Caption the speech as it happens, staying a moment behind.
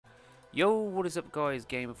Yo, what is up guys,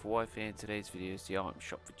 Gamer for Wife here. In today's video is the item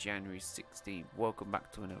shop for January 16th. Welcome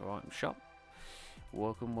back to another item shop.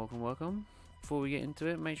 Welcome. Before we get into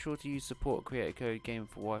it, make sure to use support creator code Gamer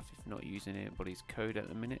for Wife if you're not using anybody's code at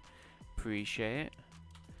the minute. Appreciate it.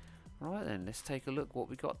 Alright then, let's take a look what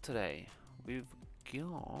we got today. We've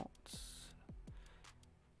got...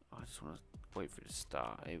 I just want to wait for it to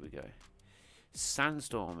start. Here we go.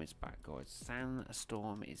 Sandstorm is back, guys.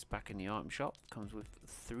 Sandstorm is back in the item shop. Comes with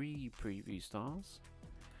 3 preview stars.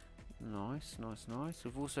 Nice.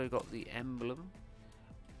 We've also got the Emblem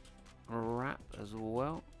wrap as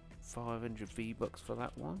well. 500 V-Bucks for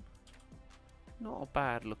that one. Not a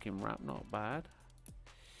bad looking wrap, not bad.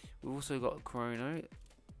 We've also got Chrono.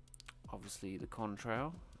 Obviously the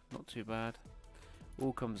contrail, not too bad.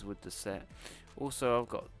 All comes with the set. Also I've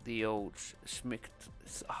got the old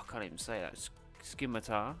I can't even say that,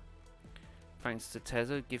 Scimitar. Thanks to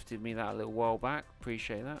Tezza, gifted me that a little while back.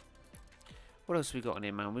 Appreciate that. What else we got in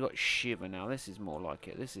here, man? We got Shiver now. This is more like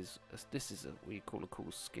it. This is a what you call a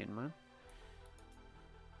cool skin, man.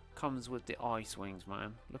 Comes with the ice wings,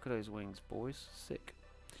 man. Look at those wings, boys. Sick.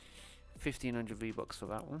 1500 V-Bucks for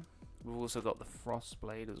that one. We've also got the Frost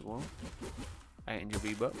Blade as well. 800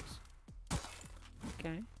 V-Bucks.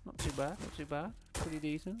 Okay, not too bad. Pretty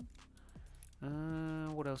decent.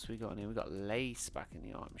 What else we got in here? We got lace back in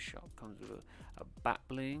the item shop. Comes with a bat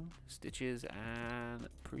bling, stitches, and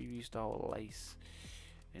preview style lace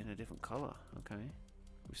in a different color. Okay,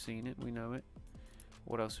 we've seen it, we know it.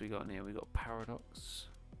 What else we got in here? We got Paradox.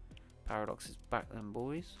 Paradox is back then,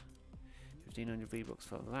 boys. 1500 V-Bucks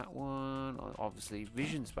for that one. Obviously,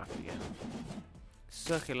 Vision's back again.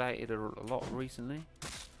 Circulated a lot recently.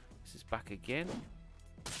 This is back again.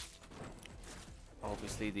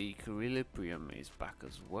 Obviously the Equilibrium is back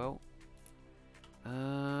as well.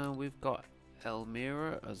 We've got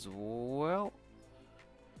Elmira as well.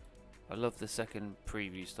 I love the second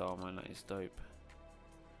preview style, man. That is dope.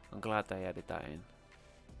 I'm glad they added that in.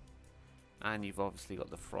 And you've obviously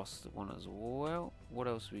got the Frost one as well. What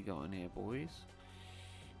else we got in here, boys?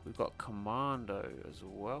 We've got Commando as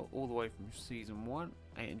well, all the way from season 1.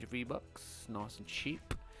 800 V-Bucks, nice and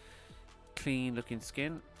cheap. Clean looking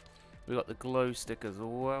skin. We got the glow stick as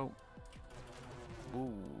well.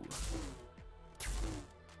 Ooh.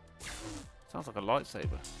 Sounds like a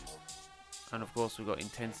lightsaber. And of course we've got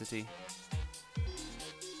intensity.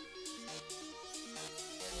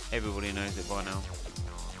 Everybody knows it by now.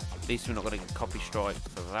 At least we're not going to get copy strike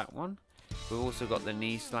for that one. We've also got the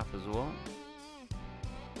knee slap as well.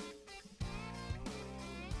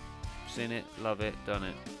 Seen it, love it, done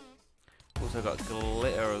it. Also got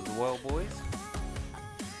glitter as well, boys.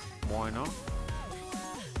 Why not?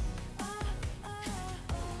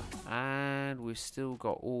 And we've still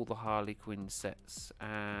got all the Harley Quinn sets,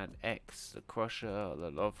 and X, the Crusher, the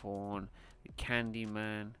Love Horn, the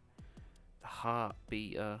Candyman, the Heart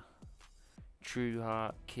Beater, True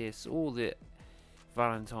Heart, Kiss. All the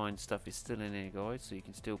Valentine stuff is still in here, guys, so you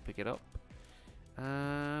can still pick it up.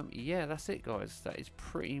 Yeah, that's it, guys. That is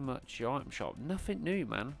pretty much your item shop. Nothing new,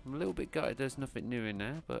 man. I'm a little bit gutted there's nothing new in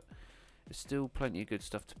there, but there's still plenty of good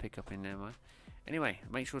stuff to pick up in there, man. Anyway,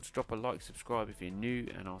 make sure to drop a like, subscribe if you're new,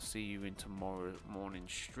 and I'll see you in tomorrow morning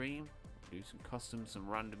stream. Do some customs, some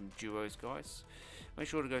random duos, guys. Make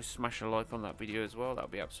sure to go smash a like on that video as well.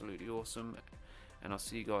 That'll be absolutely awesome. And I'll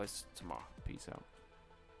see you guys tomorrow. Peace out.